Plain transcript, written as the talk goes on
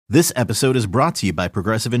This episode is brought to you by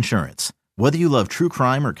Progressive Insurance. Whether you love true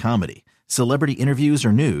crime or comedy, celebrity interviews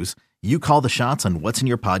or news, you call the shots on what's in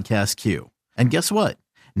your podcast queue. And guess what?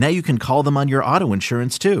 Now you can call them on your auto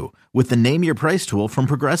insurance too with the Name Your Price tool from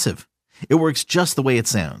Progressive. It works just the way it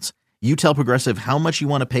sounds. You tell Progressive how much you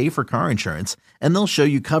want to pay for car insurance, and they'll show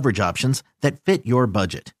you coverage options that fit your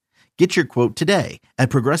budget. Get your quote today at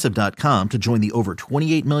Progressive.com to join the over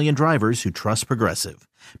 28 million drivers who trust Progressive.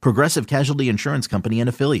 Progressive Casualty Insurance Company and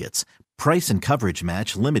Affiliates. Price and coverage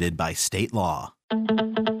match limited by state law.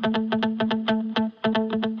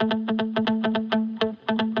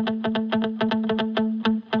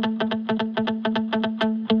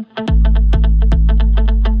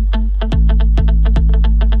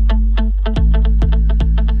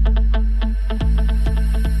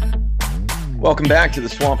 Welcome back to the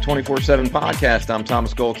Swamp 24/7 podcast. I'm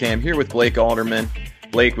Thomas Goldkamp here with Blake Alderman.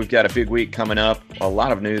 Blake, we've got a big week coming up. A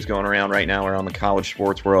lot of news going around right now around the college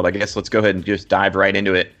sports world. I guess let's go ahead and just dive right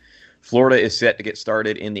into it. Florida is set to get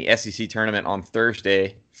started in the SEC tournament on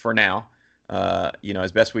Thursday for now.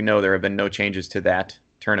 As best we know, there have been no changes to that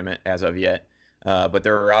tournament as of yet. But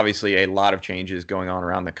there are obviously a lot of changes going on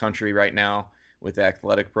around the country right now with the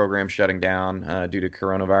athletic program shutting down due to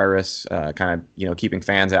coronavirus, keeping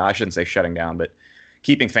fans out. I shouldn't say shutting down, but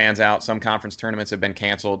keeping fans out. Some conference tournaments have been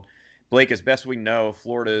canceled. Blake, as best we know,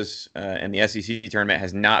 Florida's and the SEC tournament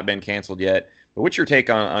has not been canceled yet. But what's your take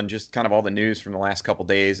on just kind of all the news from the last couple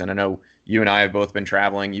days? And I know you and I have both been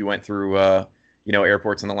traveling. You went through,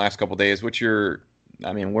 airports in the last couple days. Where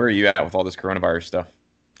are you at with all this coronavirus stuff?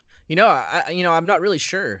 I'm not really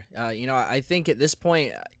sure. I think at this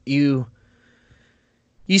point you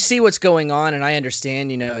see what's going on, and I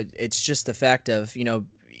understand, it's just the fact of,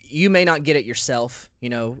 you may not get it yourself,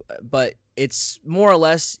 but it's more or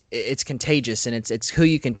less it's contagious, and it's who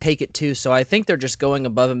you can take it to. So I think they're just going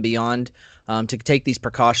above and beyond to take these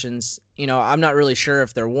precautions. I'm not really sure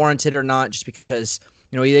if they're warranted or not, just because,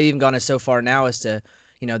 they've even gone so far now as to,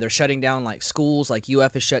 they're shutting down like schools, like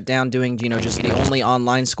UF is shut down doing, just the only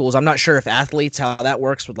online schools. I'm not sure if athletes, how that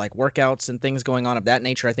works with like workouts and things going on of that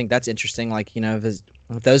nature. I think that's interesting. Like,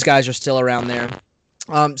 if those guys are still around there.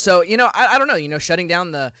 I don't know, shutting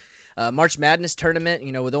down the March Madness tournament,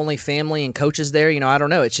 with only family and coaches there, I don't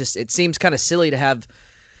know. It seems kind of silly to have.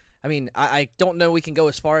 I don't know we can go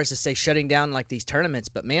as far as to say shutting down like these tournaments,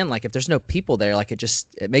 but man, like if there's no people there, like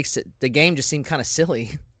it makes the game just seem kind of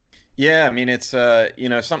silly. Yeah, it's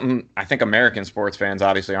something I think American sports fans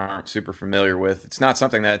obviously aren't super familiar with. It's not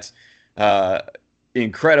something that's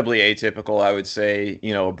incredibly atypical, I would say,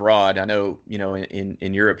 abroad. I know,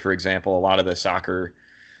 in Europe, for example, a lot of the soccer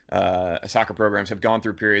programs have gone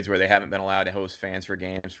through periods where they haven't been allowed to host fans for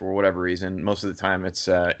games for whatever reason. Most of the time it's,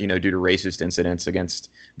 due to racist incidents against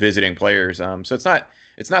visiting players. So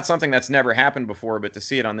it's not something that's never happened before, but to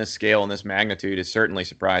see it on this scale and this magnitude is certainly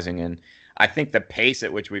surprising. And I think the pace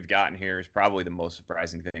at which we've gotten here is probably the most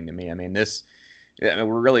surprising thing to me.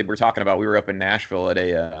 We're talking about, we were up in Nashville at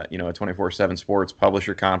a 24/7 sports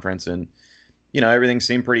publisher conference, and, everything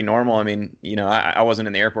seemed pretty normal. I wasn't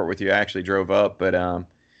in the airport with you. I actually drove up, but,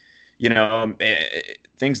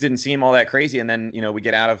 things didn't seem all that crazy. And then, we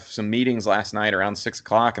get out of some meetings last night around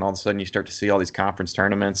 6:00, and all of a sudden you start to see all these conference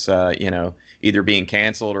tournaments, either being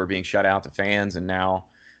canceled or being shut out to fans. And now,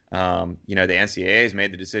 the NCAA has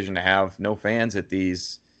made the decision to have no fans at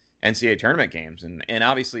these NCAA tournament games. And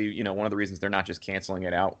obviously, one of the reasons they're not just canceling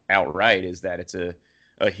it outright is that it's a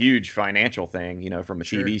huge financial thing, from a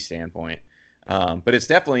TV standpoint. But it's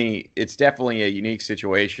definitely a unique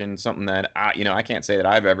situation, something that I can't say that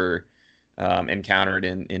I've ever encountered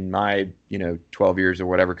in my 12 years or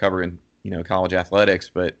whatever covering college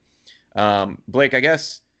athletics. But Blake, I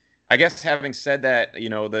guess having said that,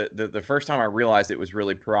 the first time I realized it was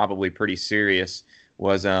really probably pretty serious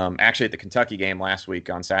was actually at the Kentucky game last week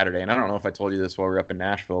on Saturday. And I don't know if I told you this while we were up in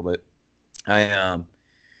Nashville, but I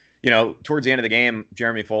towards the end of the game,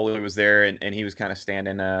 Jeremy Foley was there, and he was kind of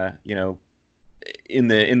standing in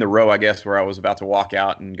the row, I guess, where I was about to walk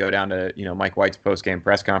out and go down to, Mike White's post-game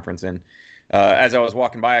press conference. And as I was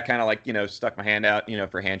walking by, I kind of stuck my hand out,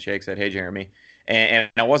 for a handshake, said, "Hey, Jeremy." And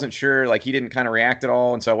I wasn't sure, like, he didn't kind of react at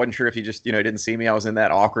all. And so I wasn't sure if he just, didn't see me. I was in that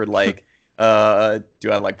awkward, like, do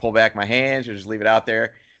I like pull back my hands or just leave it out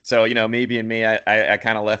there? So, me being me, I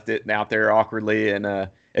kind of left it out there awkwardly. And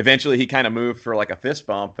eventually he kind of moved for like a fist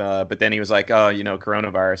bump. But then he was like, "Oh,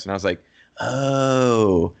 coronavirus." And I was like,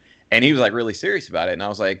 "Oh." And he was like really serious about it. And I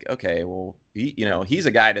was like, okay, well, he's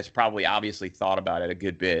a guy that's probably obviously thought about it a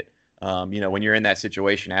good bit. When you're in that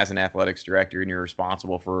situation as an athletics director and you're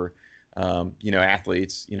responsible for,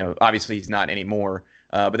 athletes, obviously he's not anymore,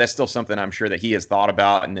 but that's still something I'm sure that he has thought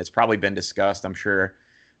about, and it's probably been discussed, I'm sure,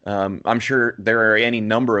 I'm sure there are any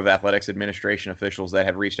number of athletics administration officials that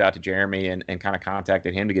have reached out to Jeremy and kind of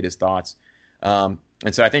contacted him to get his thoughts. And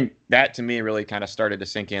so I think that to me really kind of started to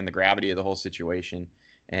sink in the gravity of the whole situation.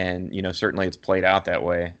 And, certainly it's played out that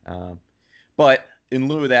way. But in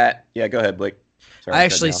lieu of that, yeah, go ahead, Blake. Sorry, I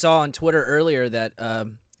actually saw on Twitter earlier that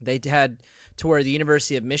they had to where the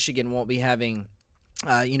University of Michigan won't be having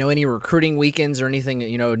any recruiting weekends or anything,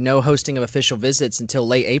 no hosting of official visits until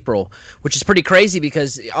late April, which is pretty crazy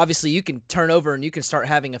because obviously you can turn over and you can start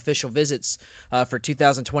having official visits for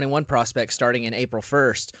 2021 prospects starting in April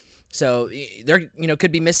 1st. So they're,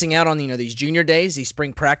 could be missing out on, these junior days, these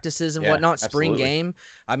spring practices and whatnot, spring game.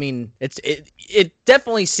 I mean, it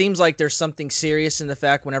definitely seems like there's something serious in the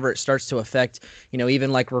fact whenever it starts to affect,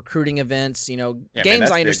 even like recruiting events, games.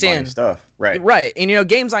 I understand stuff. Right. Right. And,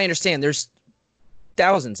 games, I understand there's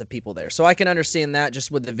thousands of people there. So I can understand that just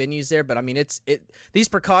with the venues there. But I mean, these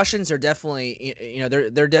precautions are definitely,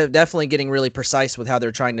 they're definitely getting really precise with how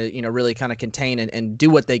they're trying to, really kind of contain and do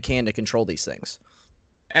what they can to control these things.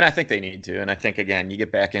 And I think they need to. And I think, again, you get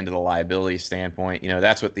back into the liability standpoint.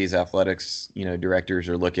 That's what these athletics, directors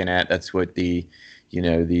are looking at. That's what the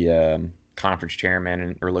conference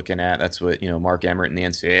chairmen are looking at. That's what, Mark Emmert and the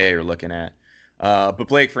NCAA are looking at. But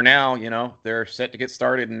Blake, for now, they're set to get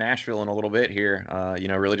started in Nashville in a little bit here.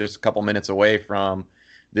 Really just a couple minutes away from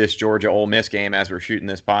this Georgia Ole Miss game as we're shooting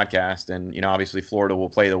this podcast. And, obviously Florida will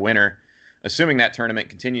play the winner, assuming that tournament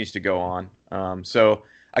continues to go on. So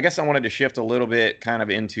I guess I wanted to shift a little bit kind of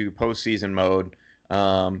into postseason mode.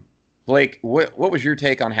 Blake, what was your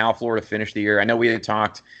take on how Florida finished the year? I know we had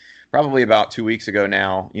talked probably about 2 weeks ago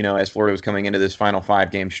now, as Florida was coming into this final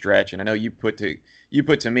 5-game stretch. And I know you put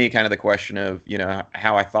to me kind of the question of,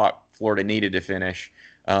 how I thought Florida needed to finish.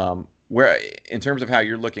 Where, in terms of how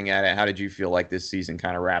you're looking at it, how did you feel like this season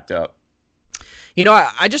kind of wrapped up?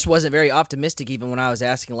 I just wasn't very optimistic even when I was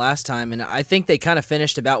asking last time, and I think they kind of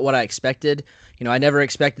finished about what I expected. I never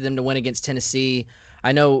expected them to win against Tennessee.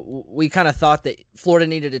 I know we kind of thought that Florida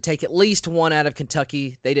needed to take at least one out of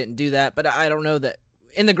Kentucky. They didn't do that, but I don't know that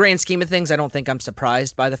in the grand scheme of things, I don't think I'm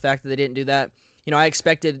surprised by the fact that they didn't do that. I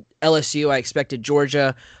expected LSU, I expected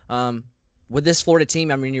Georgia. With this Florida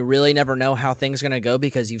team, I mean, you really never know how things are going to go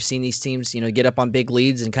because you've seen these teams, get up on big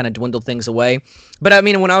leads and kind of dwindle things away. But I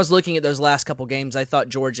mean, when I was looking at those last couple games, I thought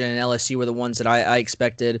Georgia and LSU were the ones that I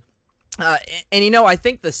expected. I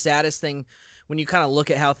think the saddest thing when you kind of look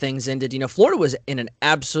at how things ended, Florida was in an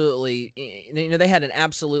absolutely, they had an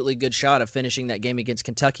absolutely good shot of finishing that game against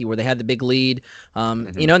Kentucky where they had the big lead,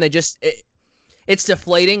 and they just, it's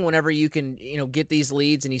deflating whenever you can, get these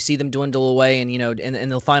leads and you see them dwindle away and, in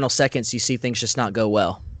the final seconds, you see things just not go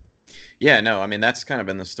well. Yeah, no, I mean, that's kind of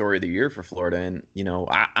been the story of the year for Florida. And,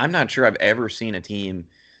 I'm not sure I've ever seen a team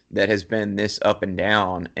that has been this up and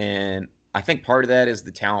down. And I think part of that is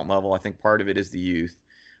the talent level. I think part of it is the youth.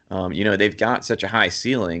 They've got such a high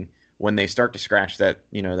ceiling. When they start to scratch that,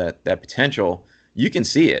 that potential, you can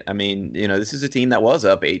see it. I mean, this is a team that was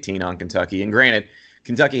up 18 on Kentucky. And granted,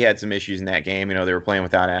 Kentucky had some issues in that game. They were playing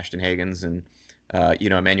without Ashton Hagans, and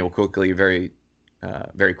Emmanuel quickly, very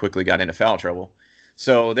quickly got into foul trouble.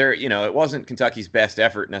 So there, it wasn't Kentucky's best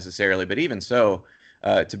effort necessarily, but even so,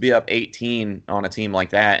 to be up 18 on a team like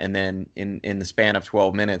that, and then in the span of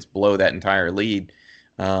 12 minutes blow that entire lead,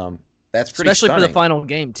 that's pretty especially stunning. For the final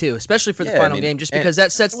game too. Especially for the final game, just because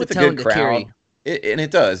that sets the tone to carry. It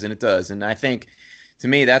does, and I think. To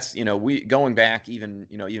me, that's, we going back even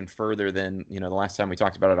further than, the last time we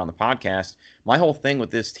talked about it on the podcast. My whole thing with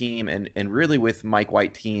this team and really with Mike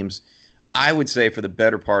White teams, I would say for the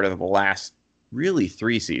better part of the last really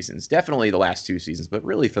 3 seasons, definitely the last 2 seasons, but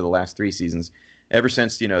really for the last 3 seasons, ever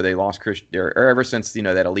since, they lost Chris, or ever since,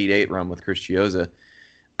 that Elite Eight run with Chris Chiozza,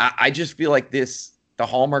 I just feel like the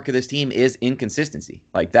hallmark of this team is inconsistency.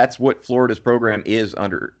 Like that's what Florida's program is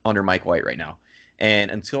under Mike White right now.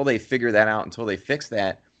 And until they figure that out, until they fix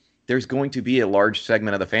that, there's going to be a large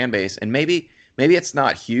segment of the fan base. And maybe it's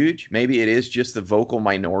not huge. Maybe it is just the vocal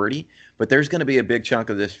minority. But there's going to be a big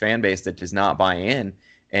chunk of this fan base that does not buy in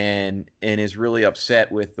and is really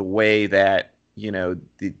upset with the way that,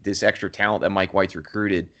 this extra talent that Mike White's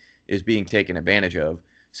recruited is being taken advantage of.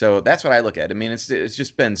 So that's what I look at. I mean, it's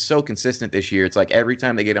just been so consistent this year. It's like every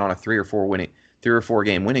time they get on a 3 or 4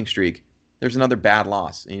 game winning streak, there's another bad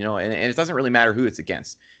loss, and it doesn't really matter who it's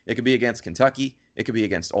against. It could be against Kentucky. It could be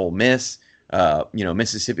against Ole Miss,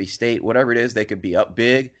 Mississippi State, whatever it is. They could be up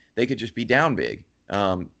big. They could just be down big.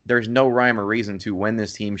 There's no rhyme or reason to when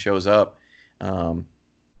this team shows up.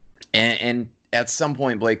 And at some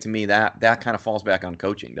point, Blake, to me, that kind of falls back on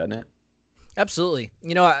coaching, doesn't it? Absolutely.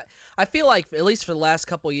 I feel like, at least for the last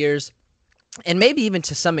couple of years, and maybe even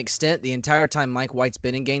to some extent the entire time Mike White's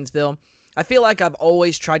been in Gainesville, I feel like I've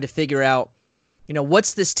always tried to figure out,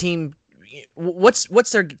 what's this team, what's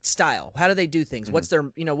their style? How do they do things?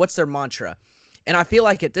 Mm-hmm. What's their mantra? And I feel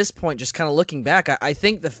like at this point, just kind of looking back, I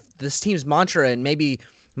think this team's mantra and maybe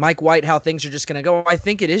Mike White, how things are just going to go, I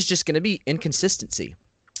think it is just going to be inconsistency.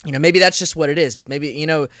 Maybe that's just what it is. Maybe,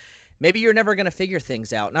 maybe you're never going to figure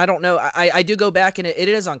things out. And I don't know. I do go back and it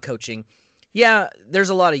is on coaching. Yeah, there's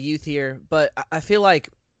a lot of youth here, but I feel like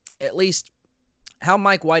at least how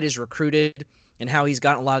Mike White is recruited and how he's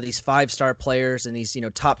gotten a lot of these 5-star players and these,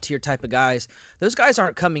 top tier type of guys, those guys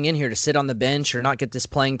aren't coming in here to sit on the bench or not get this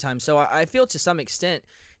playing time. So I feel to some extent,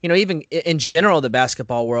 even in general, the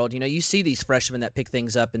basketball world, you see these freshmen that pick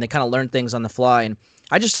things up and they kind of learn things on the fly. And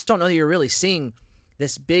I just don't know that you're really seeing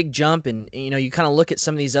this big jump. And, you kind of look at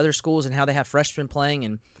some of these other schools and how they have freshmen playing.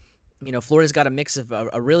 And, Florida's got a mix of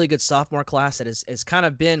a really good sophomore class that has kind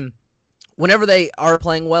of been, whenever they are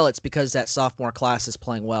playing well, it's because that sophomore class is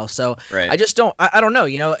playing well. So right. I don't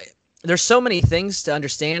know. There's so many things to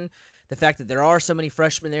understand. The fact that there are so many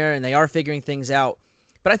freshmen there and they are figuring things out.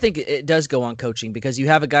 But I think it does go on coaching because you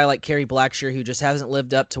have a guy like Kerry Blackshear who just hasn't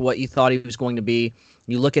lived up to what you thought he was going to be.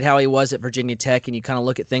 You look at how he was at Virginia Tech and you kind of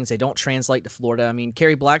look at things. They don't translate to Florida. I mean,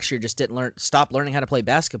 Kerry Blackshear just didn't stop learning how to play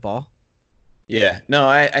basketball. Yeah, no,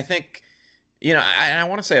 I think, I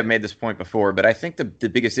want to say I've made this point before, but I think the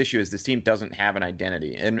biggest issue is this team doesn't have an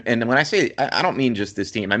identity. And when I say, I don't mean just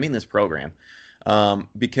this team, I mean this program.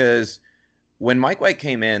 Because when Mike White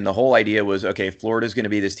came in, the whole idea was, okay, Florida's going to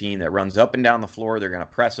be this team that runs up and down the floor. They're going to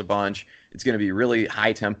press a bunch. It's going to be really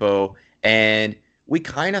high tempo. And we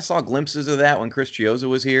kind of saw glimpses of that when Chris Chiozza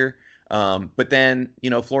was here. But then,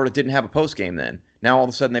 Florida didn't have a post game then. Now all of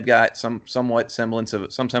a sudden they've got some semblance of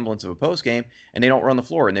a post game, and they don't run the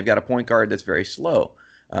floor, and they've got a point guard that's very slow.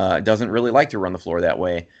 Doesn't really like to run the floor that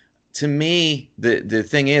way. To me, the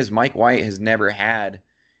thing is, Mike White has never had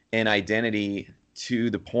an identity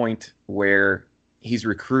to the point where he's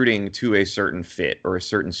recruiting to a certain fit or a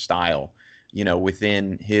certain style,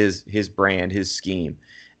 within his brand, his scheme.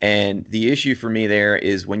 And the issue for me there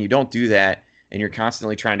is when you don't do that and you're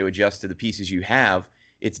constantly trying to adjust to the pieces you have,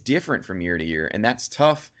 it's different from year to year, and that's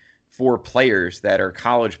tough for players that are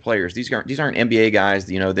college players. These aren't NBA guys.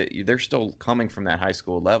 That they're still coming from that high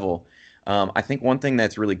school level. I think one thing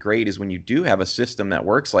that's really great is when you do have a system that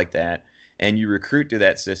works like that, and you recruit to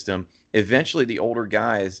that system. Eventually, the older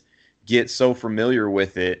guys get so familiar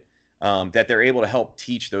with it that they're able to help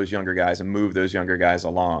teach those younger guys and move those younger guys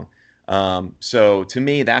along. So to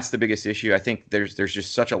me, that's the biggest issue. I think there's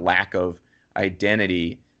just such a lack of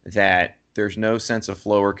identity that there's no sense of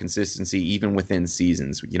flow or consistency even within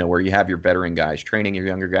seasons, where you have your veteran guys training your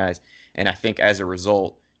younger guys. And I think as a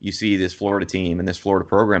result, you see this Florida team and this Florida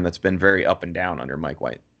program that's been very up and down under Mike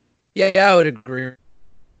White. Yeah, I would agree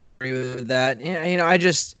with that.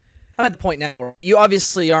 I'm at the point now where you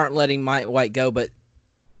obviously aren't letting Mike White go, but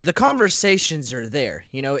the conversations are there,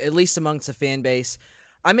 at least amongst the fan base.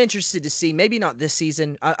 I'm interested to see, maybe not this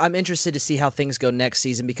season, I'm interested to see how things go next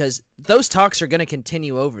season because those talks are going to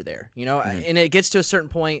continue over there, and it gets to a certain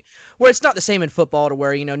point where it's not the same in football to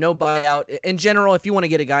where, no buyout. In general, if you want to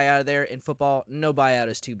get a guy out of there in football, no buyout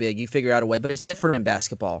is too big. You figure out a way, but it's different in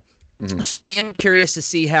basketball. Mm-hmm. I'm curious to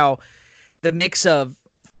see how the mix of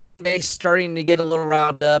starting to get a little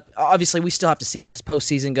riled up. Obviously, we still have to see as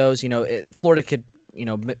postseason goes. Florida could,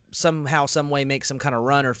 somehow, some way make some kind of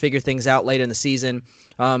run or figure things out late in the season.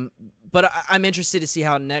 But I'm interested to see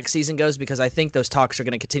how next season goes because I think those talks are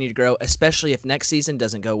going to continue to grow, especially if next season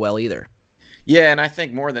doesn't go well either. Yeah, and I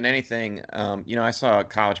think more than anything, I saw a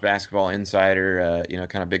College Basketball Insider,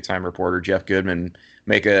 kind of big-time reporter Jeff Goodman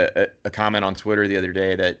make a comment on Twitter the other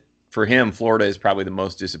day that for him, Florida is probably the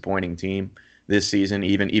most disappointing team this season,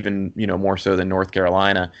 even more so than North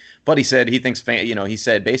Carolina. But he said he thinks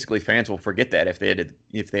basically fans will forget that if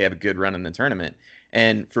they have a good run in the tournament.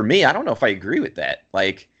 And for me, I don't know if I agree with that.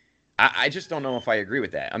 Like, I just don't know if I agree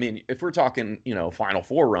with that. I mean, if we're talking Final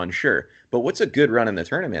Four run, sure, but what's a good run in the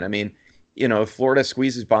tournament? I mean, if Florida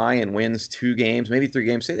squeezes by and wins 2 games, maybe 3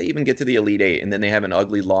 games, say they even get to the Elite Eight, and then they have an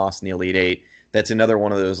ugly loss in the Elite Eight. That's another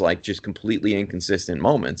one of those like just completely inconsistent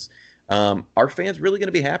moments. Are fans really going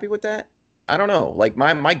to be happy with that? I don't know. Like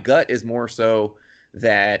my gut is more so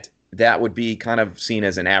that would be kind of seen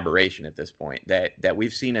as an aberration at this point. That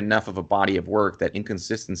we've seen enough of a body of work that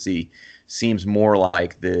inconsistency seems more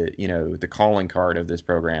like the calling card of this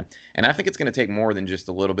program. And I think it's going to take more than just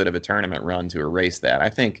a little bit of a tournament run to erase that. I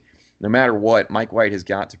think no matter what, Mike White has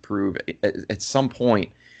got to prove at some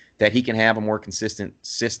point that he can have a more consistent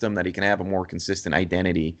system, that he can have a more consistent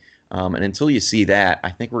identity. And until you see that,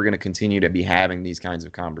 I think we're going to continue to be having these kinds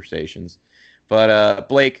of conversations. But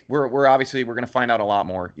Blake, we're obviously we're going to find out a lot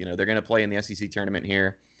more. You know, they're going to play in the SEC tournament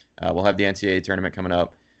here. We'll have the NCAA tournament coming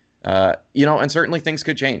up. You know, and certainly things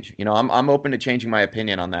could change. You know, I'm open to changing my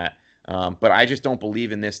opinion on that. But I just don't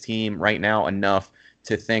believe in this team right now enough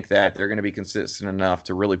to think that they're going to be consistent enough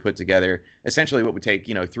to really put together essentially what would take,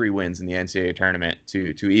 you know, 3 wins in the NCAA tournament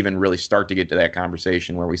to even really start to get to that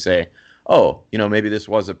conversation where we say, oh, you know, maybe this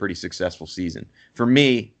was a pretty successful season. For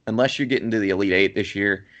me, unless you're getting to the Elite Eight this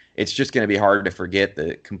year, it's just going to be hard to forget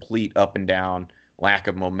the complete up and down, lack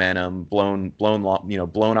of momentum, blown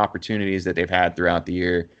opportunities that they've had throughout the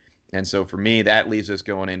year. And so for me, that leaves us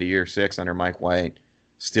going into year 6 under Mike White,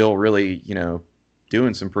 still really, you know,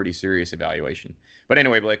 doing some pretty serious evaluation. But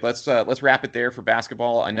anyway, Blake, let's wrap it there for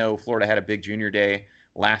basketball. I know Florida had a big junior day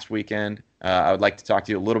last weekend. I would like to talk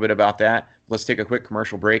to you a little bit about that. Let's take a quick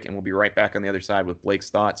commercial break, and we'll be right back on the other side with Blake's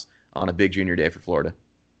thoughts on a big junior day for Florida.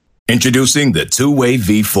 Introducing the Two-Way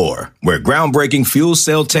V4, where groundbreaking fuel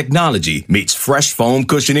cell technology meets fresh foam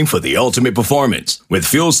cushioning for the ultimate performance. With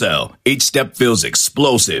Fuel Cell, each step feels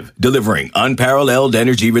explosive, delivering unparalleled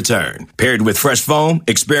energy return. Paired with fresh foam,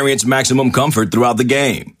 experience maximum comfort throughout the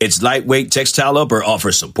game. Its lightweight textile upper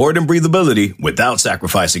offers support and breathability without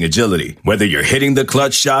sacrificing agility. Whether you're hitting the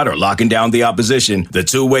clutch shot or locking down the opposition, the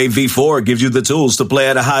Two-Way V4 gives you the tools to play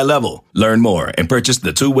at a high level. Learn more and purchase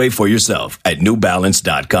the Two-Way for yourself at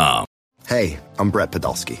newbalance.com. Hey, I'm Brett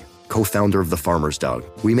Podolsky, co-founder of The Farmer's Dog.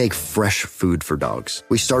 We make fresh food for dogs.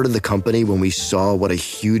 We started the company when we saw what a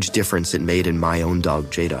huge difference it made in my own dog,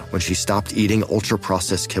 Jada, when she stopped eating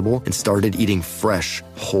ultra-processed kibble and started eating fresh,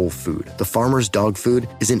 whole food. The Farmer's Dog food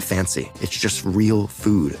isn't fancy. It's just real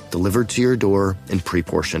food delivered to your door in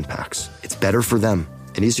pre-portioned packs. It's better for them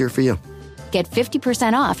and easier for you. Get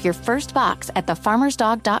 50% off your first box at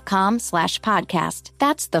thefarmersdog.com/podcast.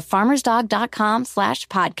 That's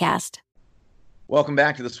thefarmersdog.com/podcast. Welcome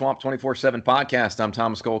back to the Swamp 24/7 podcast. I'm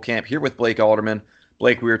Thomas Goldkamp here with Blake Alderman.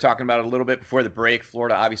 Blake, we were talking about it a little bit before the break.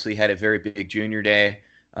 Florida obviously had a very big junior day.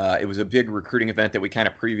 It was a big recruiting event that we kind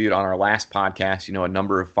of previewed on our last podcast, you know, a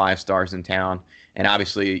number of 5 stars in town. And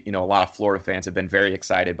obviously, you know, a lot of Florida fans have been very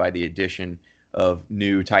excited by the addition of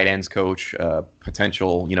new tight ends coach,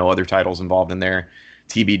 potential, you know, other titles involved in there,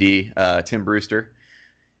 TBD, Tim Brewster.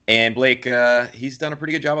 And Blake, he's done a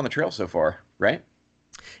pretty good job on the trail so far, right?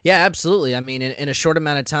 Yeah, absolutely. I mean, in a short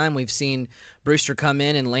amount of time, we've seen Brewster come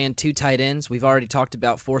in and land 2 tight ends. We've already talked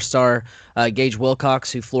about 4-star Gage Wilcox,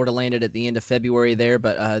 who Florida landed at the end of February there.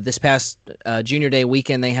 But this past junior day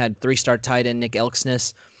weekend, they had 3-star tight end Nick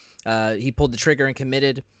Elksness. He pulled the trigger and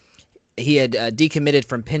committed. He had decommitted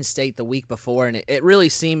from Penn State the week before, and it really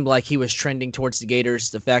seemed like he was trending towards the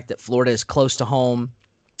Gators. The fact that Florida is close to home.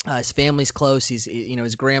 His family's close. He's, you know,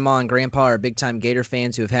 his grandma and grandpa are big-time Gator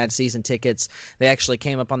fans who have had season tickets. They actually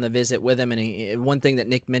came up on the visit with him, and one thing that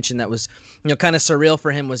Nick mentioned that was, you know, kind of surreal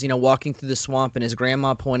for him was, you know, walking through the swamp and his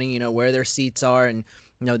grandma pointing, you know, where their seats are, and,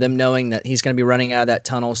 you know, them knowing that he's going to be running out of that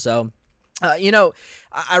tunnel. So, you know,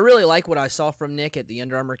 I really like what I saw from Nick at the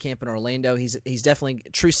Under Armour camp in Orlando. He's definitely a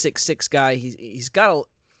true 6'6" guy. He's got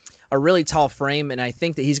a really tall frame, and I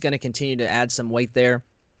think that he's going to continue to add some weight there.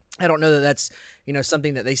 I don't know that that's, you know,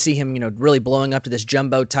 something that they see him, you know, really blowing up to this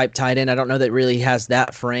jumbo type tight end. I don't know that really has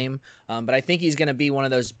that frame, but I think he's going to be one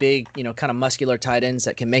of those big, you know, kind of muscular tight ends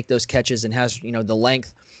that can make those catches and has, you know, the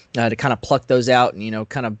length to kind of pluck those out and, you know,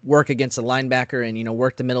 kind of work against a linebacker and, you know,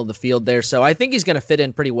 work the middle of the field there. So I think he's going to fit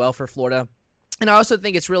in pretty well for Florida. And I also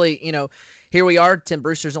think it's really, you know, here we are. Tim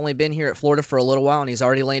Brewster's only been here at Florida for a little while, and he's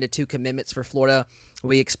already landed 2 commitments for Florida.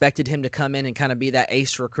 We expected him to come in and kind of be that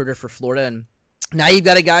ace recruiter for Florida, and now you've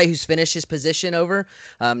got a guy who's finished his position over.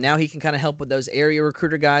 Now he can kind of help with those area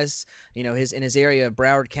recruiter guys, you know, in his area of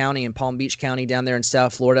Broward County and Palm Beach County down there in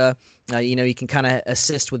South Florida. You know, he can kind of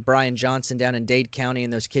assist with Brian Johnson down in Dade County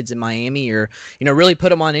and those kids in Miami, or, you know, really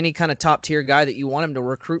put him on any kind of top tier guy that you want him to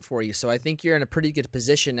recruit for you. So I think you're in a pretty good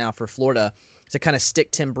position now for Florida to kind of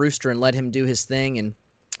stick Tim Brewster and let him do his thing and,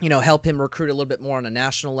 you know, help him recruit a little bit more on a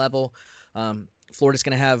national level. Florida's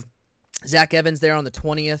going to have Zach Evans there on the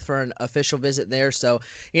 20th for an official visit there. So,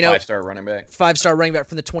 you know, 5-star running back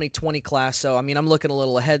from the 2020 class. So, I mean, I'm looking a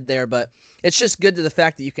little ahead there, but it's just good to the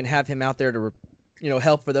fact that you can have him out there to, you know,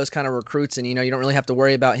 help for those kind of recruits. And, you know, you don't really have to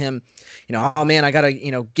worry about him, you know, oh man, I got to,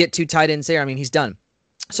 you know, get 2 tight ends there. I mean, he's done.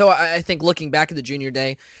 So I think looking back at the junior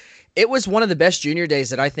day, it was one of the best junior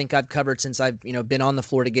days that I think I've covered since I've, you know, been on the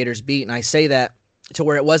Florida Gators beat. And I say that to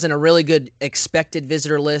where it wasn't a really good expected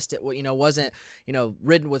visitor list. It, you know, wasn't, you know,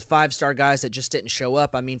 ridden with 5-star guys that just didn't show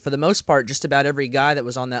up. I mean, for the most part, just about every guy that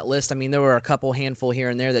was on that list. I mean, there were a couple handful here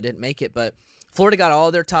and there that didn't make it, but Florida got all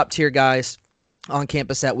their top tier guys on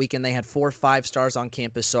campus that weekend. They had 4 5-stars on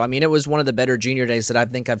campus. So, I mean, it was one of the better junior days that I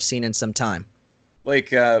think I've seen in some time. Like,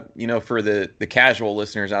 for the casual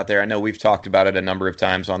listeners out there, I know we've talked about it a number of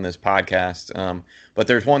times on this podcast, but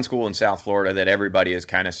there's one school in South Florida that everybody has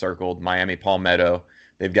kind of circled, Miami Palmetto.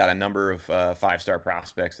 They've got a number of 5-star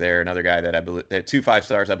prospects there. Another guy that I believe, 2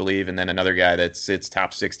 5-stars, I believe, and then another guy that sits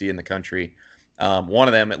top 60 in the country. One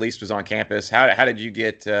of them, at least, was on campus. How did you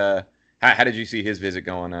get? How did you see his visit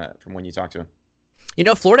going from when you talked to him?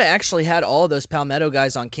 Florida actually had all of those Palmetto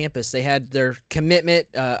guys on campus. They had their commitment,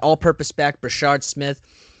 all-purpose back, Brashard Smith.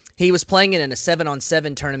 He was playing in a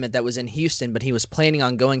 7-on-7 tournament that was in Houston, but he was planning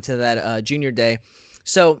on going to that junior day.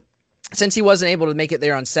 So since he wasn't able to make it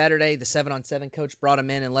there on Saturday, the 7-on-7 coach brought him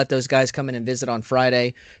in and let those guys come in and visit on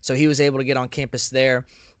Friday. So he was able to get on campus there.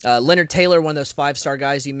 Leonard Taylor, one of those 5-star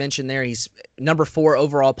guys you mentioned there, he's number 4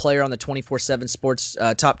 overall player on the 24/7 Sports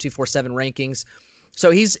top 247 rankings. So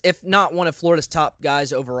he's, if not one of Florida's top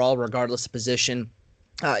guys overall, regardless of position.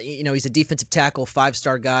 He's a defensive tackle,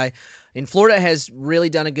 5-star guy. And Florida has really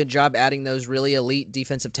done a good job adding those really elite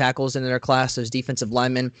defensive tackles in their class, those defensive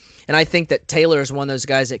linemen. And I think that Taylor is one of those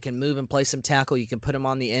guys that can move and play some tackle. You can put him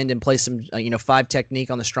on the end and play some, 5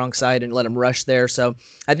 technique on the strong side and let him rush there. So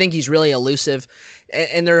I think he's really elusive.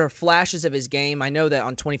 And there are flashes of his game. I know that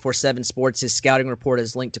on 24/7 Sports, his scouting report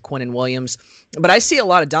is linked to Quinnen Williams. But I see a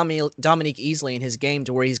lot of Dominique Easley in his game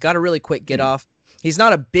to where he's got a really quick get off. He's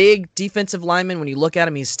not a big defensive lineman. When you look at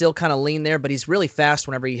him, he's still kind of lean there, but he's really fast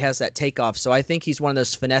whenever he has that takeoff. So I think he's one of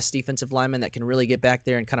those finesse defensive linemen that can really get back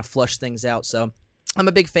there and kind of flush things out. So I'm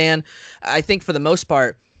a big fan. I think for the most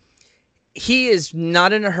part, he is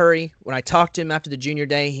not in a hurry. When I talked to him after the junior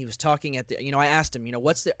day, he was talking at the, I asked him,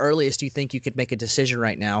 what's the earliest you think you could make a decision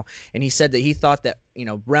right now? And he said that he thought that,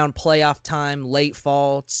 around playoff time, late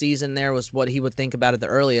fall season there was what he would think about at the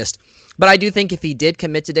earliest. But I do think if he did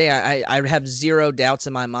commit today, I have zero doubts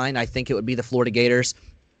in my mind. I think it would be the Florida Gators.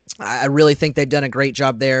 I really think they've done a great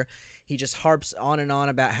job there. He just harps on and on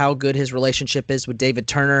about how good his relationship is with David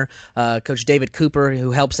Turner, Coach David Cooper,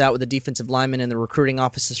 who helps out with the defensive linemen and the recruiting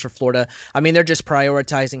offices for Florida. I mean, they're just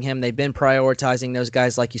prioritizing him. They've been prioritizing those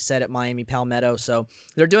guys, like you said, at Miami Palmetto. So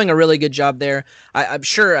they're doing a really good job there. I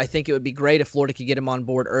think it would be great if Florida could get him on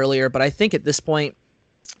board earlier. But I think at this point,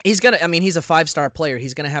 he's a 5-star player.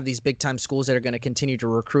 He's going to have these big-time schools that are going to continue to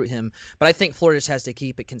recruit him. But I think Florida just has to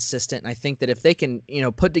keep it consistent. And I think that if they can,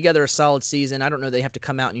 put together a solid season, I don't know they have to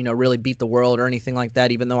come out and, really beat the world or anything like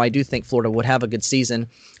that, even though I do think Florida would have a good season.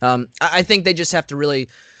 I think they just have to really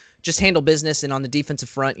just handle business, and on the defensive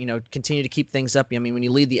front, continue to keep things up. I mean, when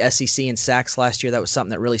you lead the SEC in sacks last year, that was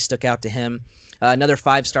something that really stuck out to him. Another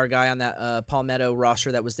 5-star guy on that Palmetto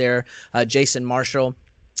roster that was there, Jason Marshall.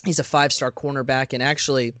 He's a 5-star cornerback, and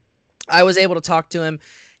actually, I was able to talk to him.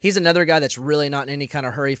 He's another guy that's really not in any kind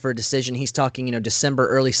of hurry for a decision. He's talking, December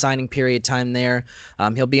early signing period time there.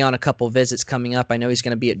 He'll be on a couple visits coming up. I know he's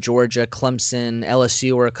going to be at Georgia, Clemson,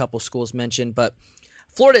 LSU, or a couple schools mentioned, but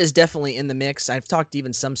Florida is definitely in the mix. I've talked to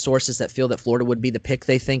even some sources that feel that Florida would be the pick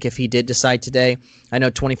they think if he did decide today. I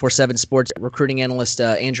know 24/7 Sports recruiting analyst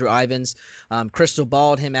Andrew Ivins crystal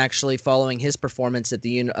balled him actually following his performance at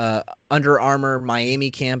the Under Armour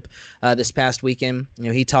Miami camp this past weekend.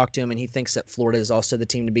 He talked to him and he thinks that Florida is also the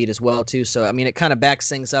team to beat as well too. So it kind of backs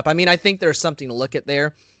things up. I think there's something to look at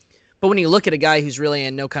there. But when you look at a guy who's really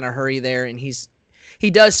in no kind of hurry there, and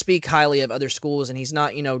he does speak highly of other schools, and he's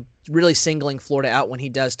not, really singling Florida out when he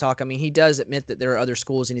does talk. He does admit that there are other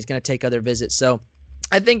schools, and he's going to take other visits. So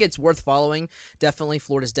I think it's worth following. Definitely,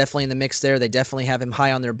 Florida's definitely in the mix there. They definitely have him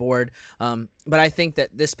high on their board. But I think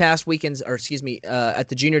that this past weekend, at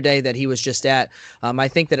the junior day that he was just at, I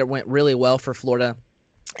think that it went really well for Florida.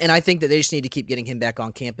 And I think that they just need to keep getting him back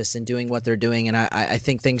on campus and doing what they're doing, and I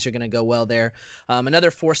think things are going to go well there. Another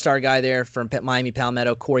 4-star guy there from Miami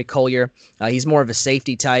Palmetto, Corey Collier. He's more of a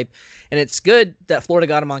safety type, and it's good that Florida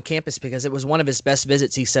got him on campus because it was one of his best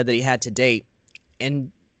visits he said that he had to date.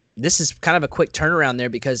 And this is kind of a quick turnaround there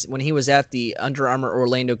because when he was at the Under Armour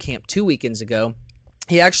Orlando camp 2 weekends ago,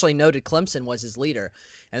 he actually noted Clemson was his leader.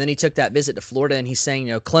 And then he took that visit to Florida, and he's saying,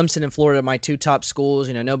 Clemson and Florida are my 2 top schools.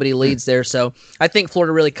 Nobody leads there. So I think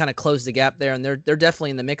Florida really kind of closed the gap there, and they're definitely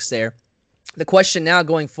in the mix there. The question now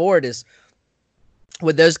going forward is,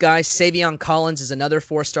 with those guys, Savion Collins is another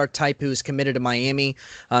 4-star type who's committed to Miami.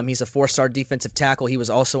 He's a 4-star defensive tackle. He was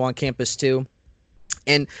also on campus too.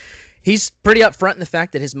 And he's pretty upfront in the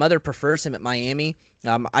fact that his mother prefers him at Miami.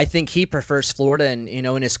 I think he prefers Florida, and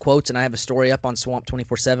in his quotes, and I have a story up on Swamp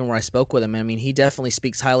 24/7 where I spoke with him. He definitely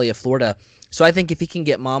speaks highly of Florida. So I think if he can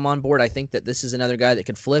get Mom on board, I think that this is another guy that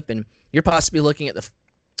could flip, and you're possibly looking at the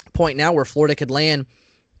point now where Florida could land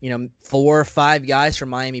 4 or 5 guys from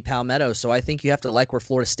Miami Palmetto. So I think you have to like where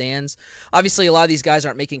Florida stands. Obviously, a lot of these guys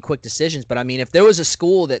aren't making quick decisions, but I mean, if there was a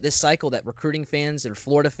school that this cycle that recruiting fans or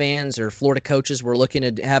Florida fans or Florida coaches were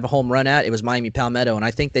looking to have a home run at, it was Miami Palmetto, and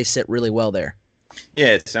I think they sit really well there. Yeah,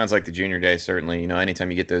 it sounds like the junior day, certainly.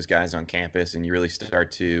 Anytime you get those guys on campus and you really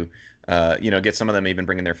start to, get some of them even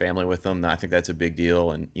bringing their family with them, I think that's a big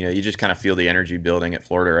deal. And, you just kind of feel the energy building at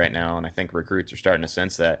Florida right now, and I think recruits are starting to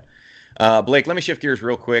sense that. Blake, let me shift gears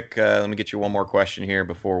real quick. Let me get you one more question here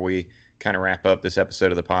before we kind of wrap up this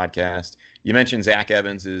episode of the podcast. You mentioned Zach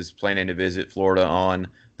Evans is planning to visit Florida on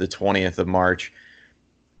the 20th of March.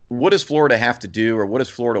 What does Florida have to do, or what does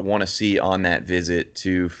Florida want to see on that visit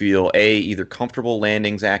to feel, A, either comfortable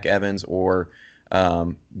landing Zach Evans or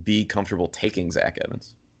B, comfortable taking Zach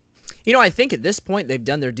Evans? I think at this point they've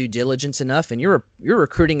done their due diligence enough, and you're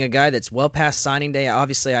recruiting a guy that's well past signing day.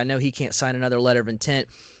 Obviously, I know he can't sign another letter of intent.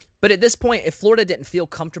 But at this point, if Florida didn't feel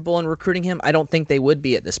comfortable in recruiting him, I don't think they would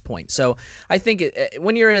be at this point. So I think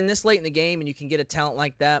when you're in this late in the game and you can get a talent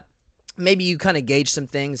like that, maybe you kind of gauge some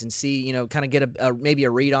things and see, kind of get maybe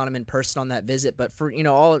a read on him in person on that visit. But for,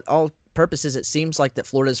 all purposes, it seems like that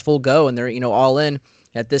Florida's full go and they're, all in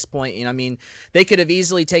at this point. And I mean, they could have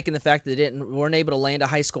easily taken the fact that they weren't able to land a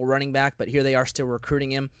high school running back, but here they are still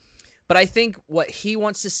recruiting him. But I think what he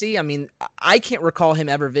wants to see, I mean, I can't recall him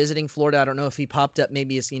ever visiting Florida. I don't know if he popped up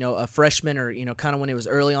maybe as, a freshman or, kind of when he was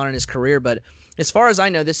early on in his career. But as far as I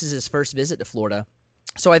know, this is his first visit to Florida.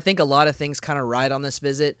 So I think a lot of things kind of ride on this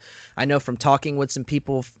visit. I know from talking with some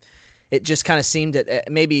people, it just kind of seemed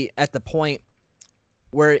that maybe at the point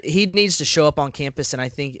where he needs to show up on campus. And I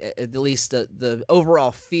think at least the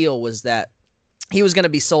overall feel was that he was going to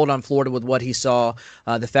be sold on Florida with what he saw,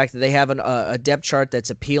 the fact that they have a depth chart that's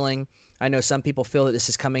appealing. I know some people feel that this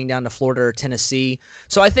is coming down to Florida or Tennessee.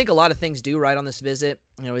 So I think a lot of things do right on this visit.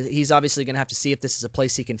 He's obviously going to have to see if this is a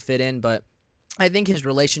place he can fit in, but I think his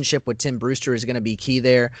relationship with Tim Brewster is going to be key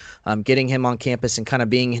there, getting him on campus and kind of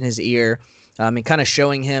being in his ear and kind of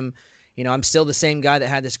showing him, I'm still the same guy that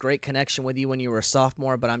had this great connection with you when you were a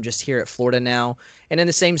sophomore, but I'm just here at Florida now. And in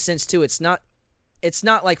the same sense, too, it's not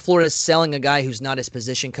like Florida's selling a guy who's not his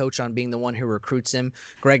position coach on being the one who recruits him.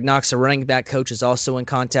 Greg Knox, a running back coach, is also in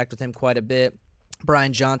contact with him quite a bit.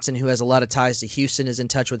 Brian Johnson, who has a lot of ties to Houston, is in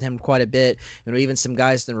touch with him quite a bit. Even some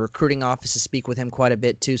guys in the recruiting offices speak with him quite a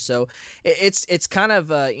bit too. So it's kind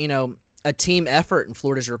of a team effort in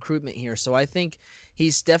Florida's recruitment here. So I think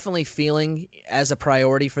he's definitely feeling as a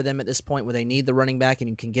priority for them at this point where they need the running back and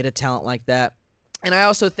you can get a talent like that. And I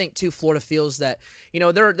also think, too, Florida feels that,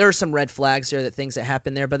 there are some red flags there, that things that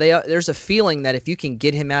happen there, but there's a feeling that if you can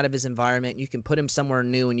get him out of his environment, you can put him somewhere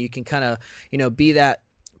new and you can kind of, be that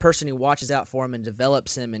person who watches out for him and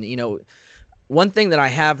develops him. And, one thing that I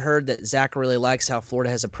have heard that Zach really likes how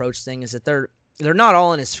Florida has approached things is that they're not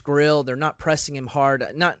all in his grill. They're not pressing him hard,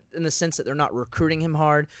 not in the sense that they're not recruiting him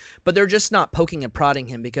hard, but they're just not poking and prodding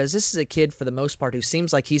him because this is a kid, for the most part, who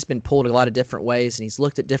seems like he's been pulled a lot of different ways and he's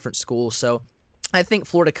looked at different schools. So I think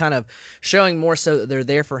Florida kind of showing more so that they're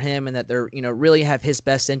there for him and that they're, really have his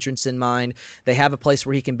best interests in mind. They have a place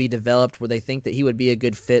where he can be developed, where they think that he would be a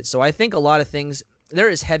good fit. So I think a lot of things, there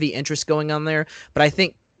is heavy interest going on there, but I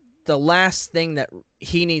think the last thing that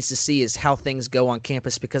he needs to see is how things go on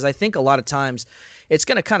campus, because I think a lot of times it's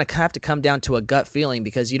going to kind of have to come down to a gut feeling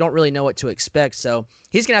because you don't really know what to expect. So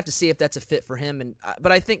he's going to have to see if that's a fit for him.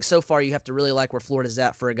 But I think so far you have to really like where Florida's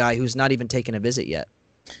at for a guy who's not even taken a visit yet.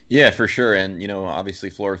 Yeah, for sure. And, obviously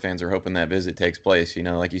Florida fans are hoping that visit takes place.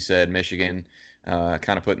 Like you said, Michigan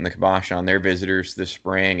kind of putting the kibosh on their visitors this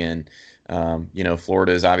spring. And,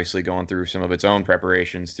 Florida is obviously going through some of its own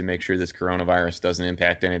preparations to make sure this coronavirus doesn't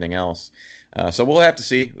impact anything else. So we'll have to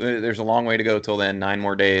see. There's a long way to go till then, 9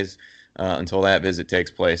 more days until that visit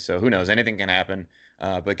takes place. So who knows? Anything can happen.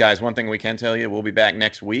 But, guys, one thing we can tell you, we'll be back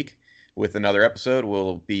next week with another episode.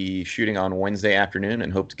 We'll be shooting on Wednesday afternoon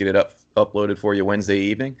and hope to get it uploaded for you Wednesday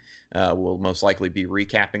evening. We'll most likely be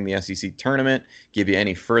recapping the SEC tournament, give you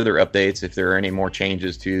any further updates if there are any more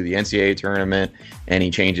changes to the NCAA tournament,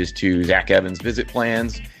 any changes to Zach Evans' visit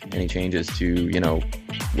plans, any changes to,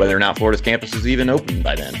 whether or not Florida's campus is even open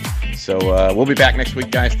by then. So we'll be back next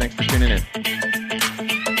week, guys. Thanks for tuning in.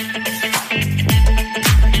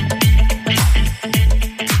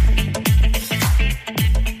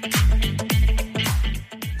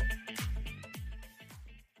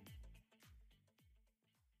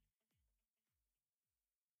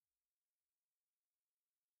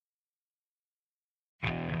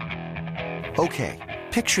 Okay,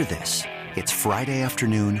 picture this. It's Friday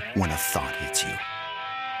afternoon when a thought hits you.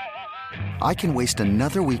 I can waste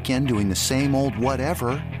another weekend doing the same old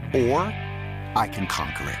whatever, or I can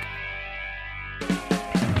conquer it.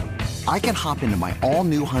 I can hop into my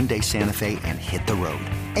all-new Hyundai Santa Fe and hit the road.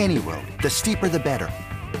 Any road. The steeper, the better.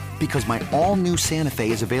 Because my all-new Santa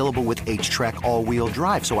Fe is available with H-Track all-wheel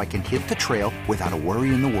drive, so I can hit the trail without a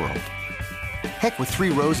worry in the world. Heck, with 3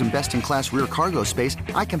 rows and best-in-class rear cargo space,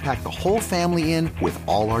 I can pack the whole family in with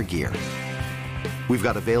all our gear. We've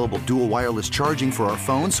got available dual wireless charging for our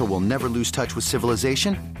phones, so we'll never lose touch with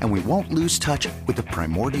civilization, and we won't lose touch with the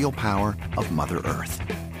primordial power of Mother Earth.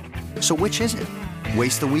 So which is it?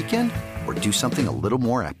 Waste the weekend or do something a little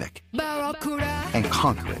more epic? And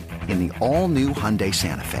conquer it in the all-new Hyundai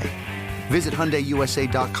Santa Fe. Visit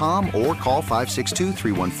HyundaiUSA.com or call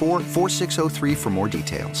 562-314-4603 for more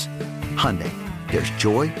details. Hyundai, there's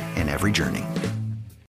joy in every journey.